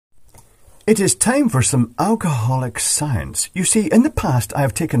It is time for some alcoholic science. You see, in the past I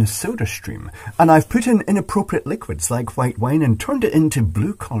have taken a soda stream and I've put in inappropriate liquids like white wine and turned it into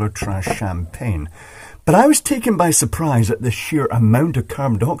blue-collar trash champagne. But I was taken by surprise at the sheer amount of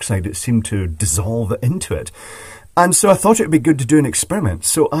carbon dioxide it seemed to dissolve into it. And so I thought it would be good to do an experiment.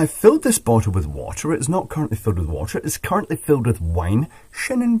 So I filled this bottle with water. It's not currently filled with water. It's currently filled with wine,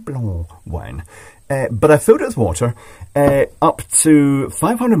 Chenin Blanc wine. But I filled it with water up to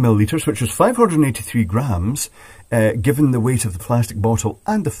 500 millilitres, which was 583 grams, given the weight of the plastic bottle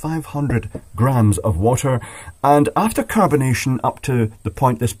and the 500 grams of water. And after carbonation up to the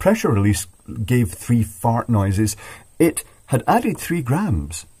point this pressure release gave 3 fart noises, it had added 3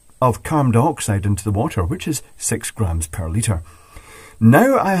 grams of carbon dioxide into the water, which is 6 grams per litre.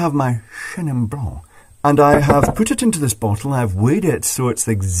 Now I have my Chenin Blanc, and I have put it into this bottle. I've weighed it so it's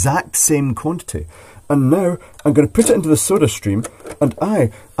the exact same quantity. And now I'm going to put it into the soda stream, and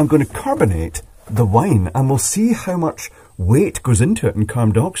I am going to carbonate the wine, and we'll see how much weight goes into it in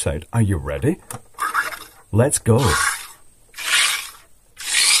carbon dioxide. Are you ready? Let's go.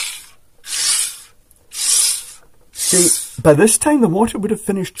 See, by this time the water would have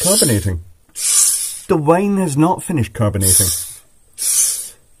finished carbonating. The wine has not finished carbonating.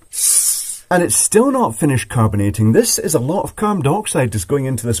 And it's still not finished carbonating. This is a lot of carbon dioxide that's going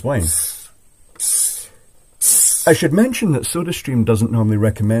into this wine. I should mention that SodaStream doesn't normally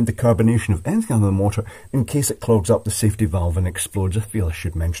recommend the carbonation of anything other than water in case it clogs up the safety valve and explodes. I feel I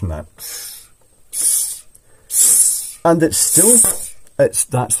should mention that. And it's still,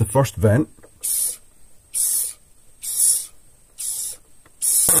 that's the first vent.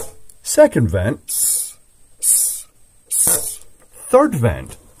 Second vent. Third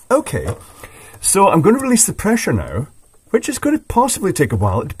vent. Okay, so I'm going to release the pressure now, which is going to possibly take a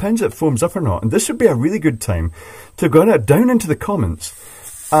while. It depends if it foams up or not. And this would be a really good time to go down into the comments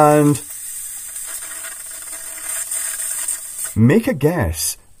and make a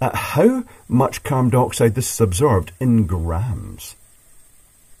guess at how much carbon dioxide this is absorbed in grams.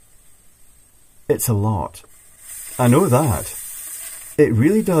 It's a lot. I know that. It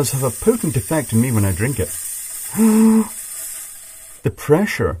really does have a potent effect on me when I drink it. The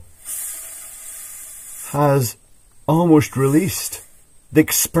pressure has almost released. The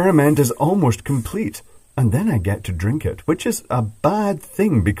experiment is almost complete. And then I get to drink it, which is a bad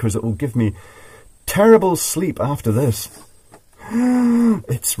thing because it will give me terrible sleep after this.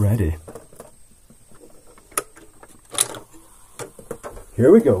 It's ready.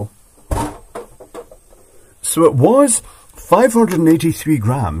 Here we go. So it was 583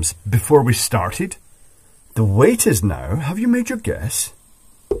 grams before we started. The weight is now, have you made your guess?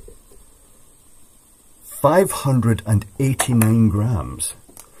 589 grams.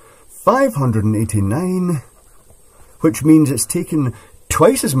 589, which means it's taken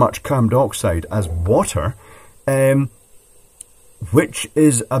twice as much carbon dioxide as water, which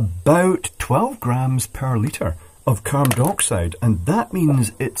is about 12 grams per litre of carbon dioxide. And that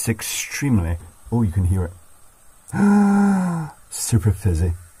means it's extremely, oh, you can hear it, super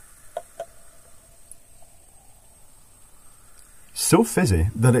fizzy. So fizzy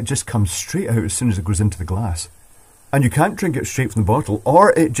that it just comes straight out as soon as it goes into the glass. And you can't drink it straight from the bottle,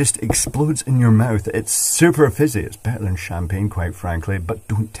 or it just explodes in your mouth. It's super fizzy. It's better than champagne, quite frankly, but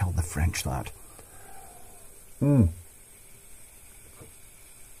don't tell the French that.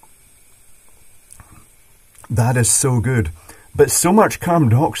 That is so good. But so much carbon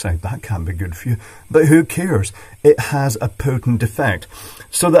dioxide, that can't be good for you. But who cares? It has a potent effect.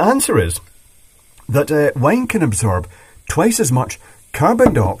 So the answer is that wine can absorb twice as much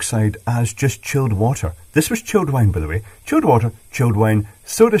carbon dioxide as just chilled water. This was chilled wine, by the way. Chilled water, chilled wine,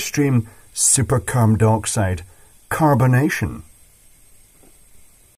 soda stream, super carbon dioxide, carbonation.